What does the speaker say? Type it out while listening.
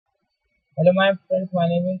Hello, my friends. My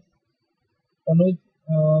name is Tanuj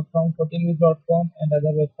from 14news.com and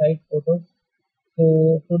other website photos.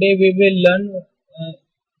 So today we will learn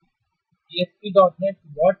ASP.NET.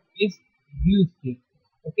 What is ViewState?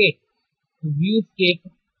 Okay, ViewState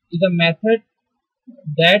is a method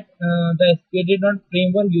that the ASP.NET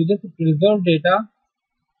framework uses to preserve the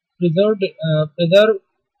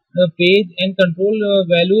page and control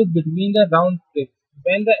values between the round trips.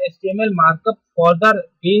 When the HTML markup for the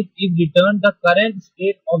page is returned, the current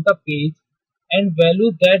state of the page and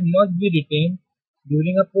values that must be retained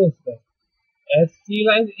during a postback. As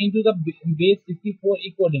serialized into the base 64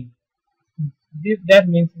 encoding. That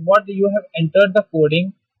means what you have entered the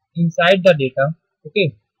coding inside the data.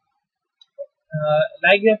 Okay,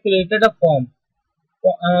 like you have created a form.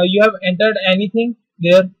 You have entered anything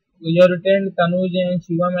there. You have written Tanuj and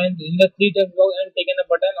Shivam and in the three text box and taken a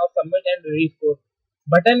button of submit and restore.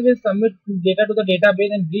 Button will submit data to the database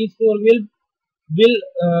and restore will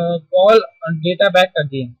call data back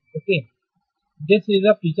again. Okay, this is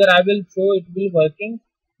a feature I will show. It will working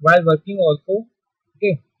while working also.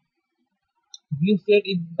 Okay, ViewState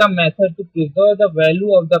is the method to preserve the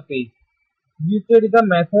value of the page. ViewState is a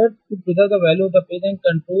method to preserve the value of the page and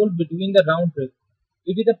control between the round trips.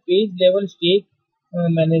 It is a page level state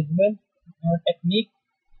management technique.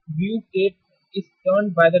 ViewState is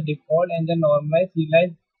turned by the default and the normalized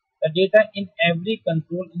realize the data in every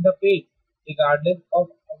control in the page, regardless of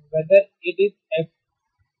whether it is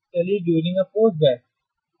actually during a postback.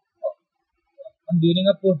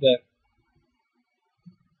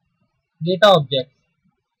 Data objects.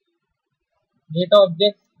 Data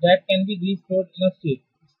objects that can be restored in a state.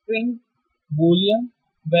 String, boolean,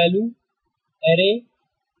 value, array,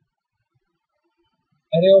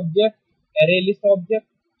 array object, array list object,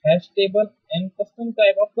 hash table, and custom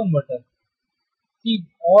type of converter. See,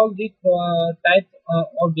 all these types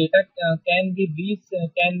of data can be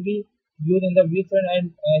used in the visual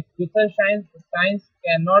and special signs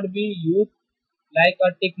cannot be used, like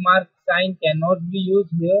a tick mark sign cannot be used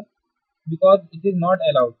here because it is not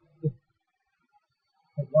allowed.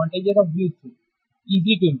 Advantages of ViewState: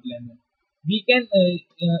 easy to implement.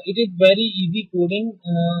 It is very easy coding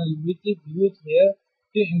which is used here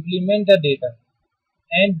to implement the data,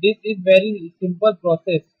 and this is very simple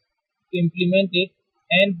process to implement it,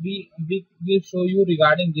 and we will show you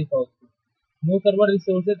regarding this also. No server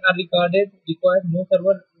resources are required. We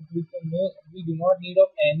do not need of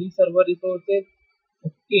any server resources.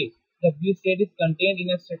 Okay, the view state is contained in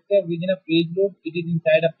a structure within a page load. It is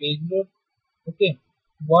inside a page load. Okay,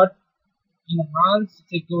 what enhanced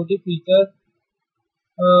security features,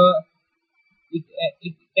 uh, it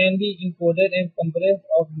can be encoded and compressed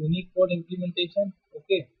of unique code implementation.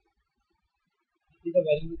 Okay, it is a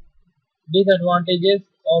very disadvantages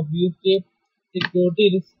of ViewState: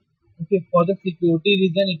 security risk. Okay, for the security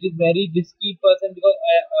reason, it is very risky person because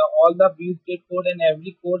all the ViewState code and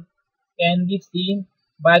every code can be seen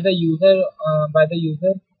by the user.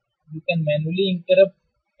 You can manually interrupt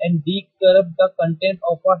and decorrupt the content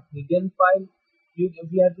of a hidden file.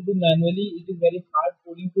 If you have to do manually, it is very hard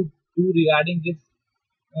coding to do regarding this,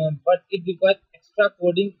 but it requires extra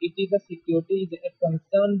coding. It is a security is a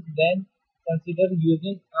concern. Then consider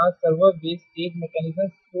using a server-based state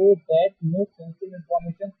mechanism so that no sensitive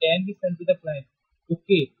information can be sent to the client.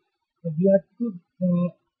 Okay, so we have to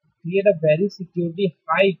create a very security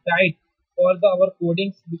high tight for our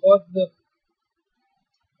codings because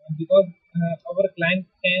our client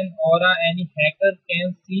can or any hacker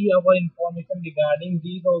can see our information regarding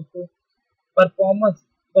these also.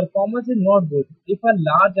 Performance is not good if a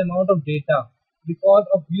large amount of data because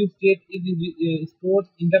of view state is stored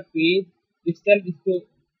in the page itself.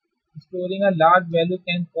 Storing a large value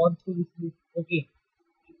can cause to misuse. Okay,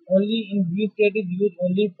 only in view state is used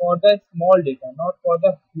only for the small data, not for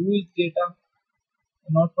the huge data,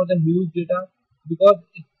 because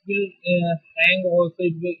it will hang also.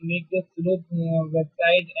 It will make the slow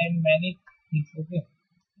website and many things. Okay,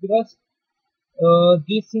 because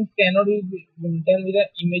these things cannot be done with the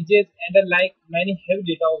images and like many heavy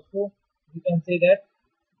data also, you can say that.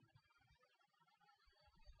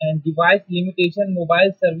 And device limitation: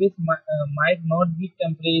 mobile service might not be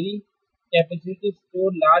temporary capacity to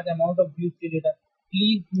store large amount of view state data.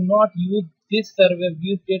 Please do not use this survey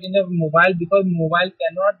view state in a mobile because mobile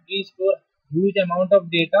cannot restore huge amount of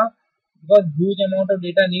data, because huge amount of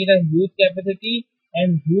data need a huge capacity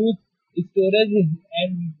and huge storage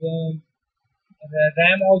and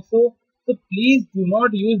RAM also. So please do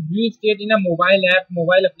not use view state in a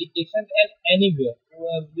mobile application and anywhere,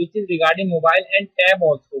 which is regarding mobile and tab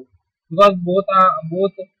also, because both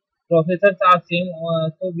processors are same,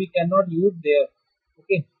 so we cannot use there.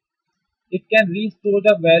 Okay, it can restore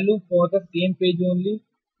the value for the same page only.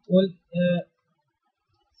 Well,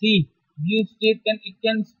 see, view state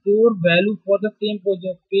can store value for the same page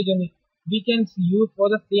only. We can use for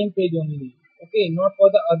the same page only. Okay, not for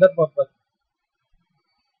the other purpose.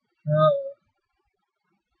 Uh,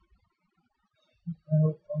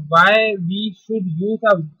 uh, why we should use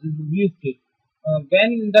a view state?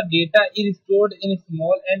 When the data is stored in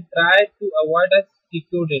small and try to avoid a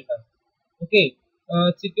secure data. Okay,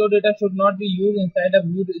 secure data should not be used inside a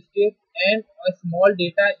view state, and a small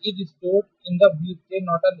data is stored in the view state,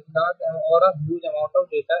 not a large or a huge amount of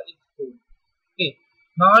data is stored. Okay,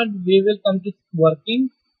 now we will come to working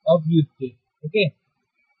of view state. Okay,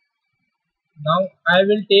 now I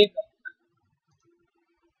will take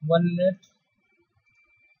 1 minute.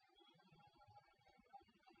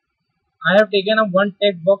 I have taken a one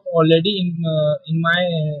text box already in my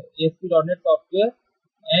ASP.NET software,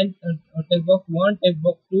 and text box 1, text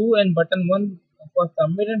box 2, and button 1 for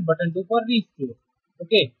submit and button 2 for restore.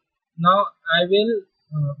 Okay, now I will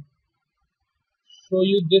show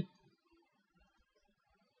you this.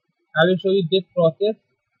 I will show you this process.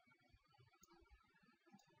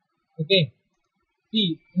 Okay,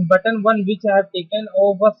 see, in button 1 which I have taken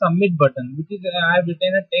over submit button, which is I have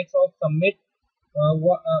written a text of submit.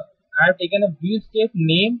 I have taken a view state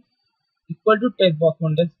name equal to text box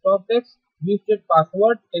 1 desktop text, view state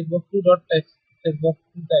password text box 2 dot text, text box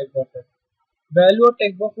 2 type dot text. Value of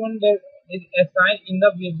text box 1 that is assigned in the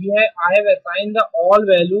I have assigned the all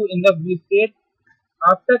value in the view state.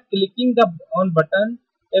 After clicking the on button,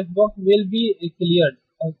 text box will be cleared.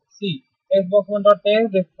 See, text box 1 dot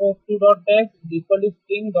text, text box 2 dot text is equal to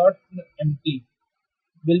string dot empty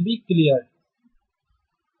will be cleared.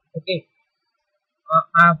 Okay.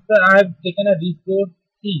 After I have taken a restore,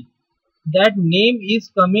 see, that name is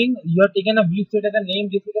coming. You have taken a view state as a name.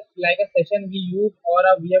 This is like a session we use, or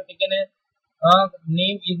we have taken a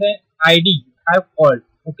name is an ID I have called.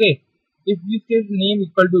 Okay, if view state name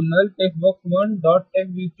equal to null, text box 1 dot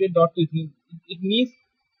text view state dot it means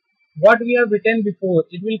what we have written before.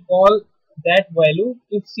 It will call that value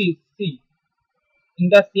to see. In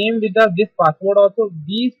the same with this password also,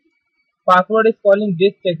 this password is calling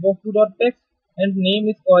this text box 2 dot text, and name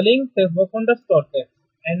is calling text box 1 dot text.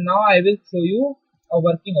 And now I will show you a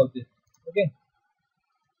working of this. Okay,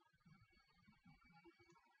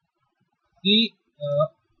 see,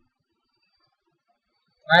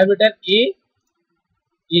 I have written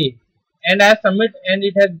A, and I submit, and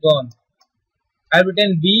it has gone. I have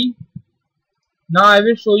written B. Now I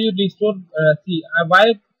will show you restore. See,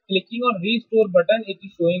 while clicking on restore button, it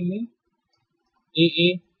is showing me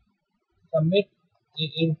AA, submit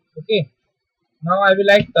AA. Okay, now I will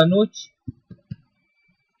like Tanuj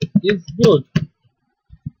is good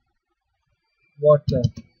water.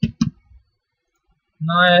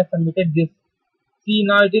 Now I have submitted this. See,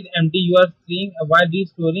 now it is empty. You are seeing while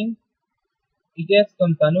restoring, it has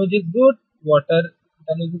come. Tanuj is good water.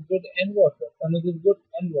 Tanuj is good and water. Tanuj is good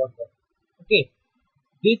and water. Okay,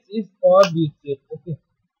 this is for view state. Okay,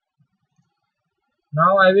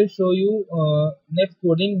 now I will show you next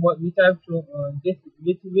coding which I have shown. This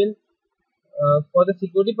which will for the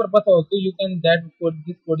security purpose also you can that code.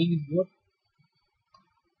 This coding is good.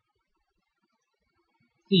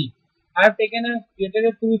 See, I have taken a created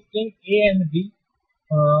a two string A and B,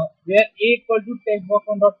 where A equal to text box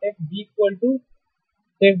 1 dot text, B equal to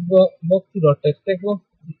text box 2 dot text. Text box.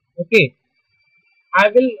 Okay, I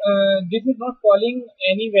will. This is not calling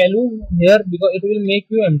any value here because it will make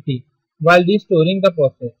you empty while restoring the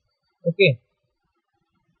process. Okay.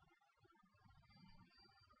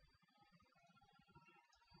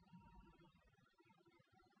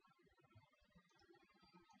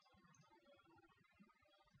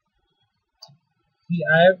 See,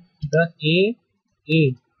 I have done A.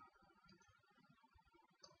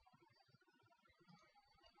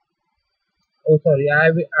 Oh, sorry, I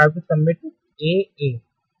have to submit A.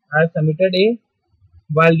 I have submitted A.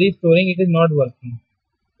 While restoring, it is not working.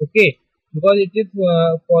 Okay, because it is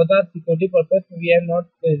for the security purpose. We have not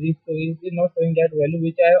restored. It is not showing that value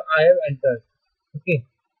which I have entered. Okay.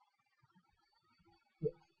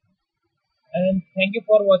 And thank you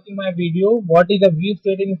for watching my video. What is the view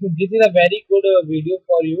state in? This is a very good video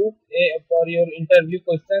for you, for your interview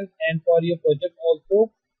questions and for your project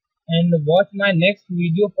also. And watch my next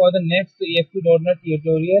video for the next ASP.NET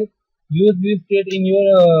tutorial. Use view state in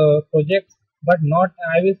your project, but not.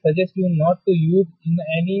 I will suggest you not to use in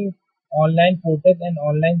any online portals and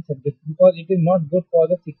online subjects because it is not good for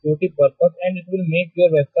the security purpose and it will make your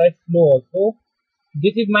website slow also.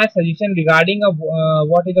 This is my suggestion regarding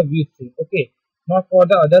what is a view state. Okay, not for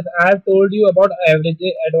the others. I have told you about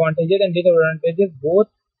advantages and disadvantages both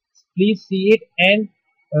please see it and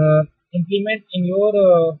implement in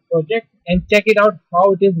your project and check it out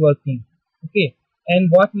how it is working. Okay, and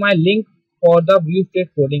watch my link for the view state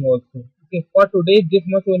coding also. Okay, for today this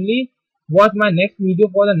much only. Watch my next video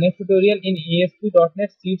for the next tutorial in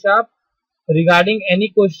ASP.NET C Sharp. Regarding any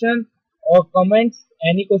question or comments,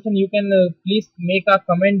 any question you can please make a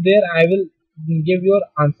comment there. I will give your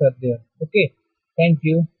answer there. Okay, thank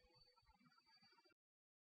you.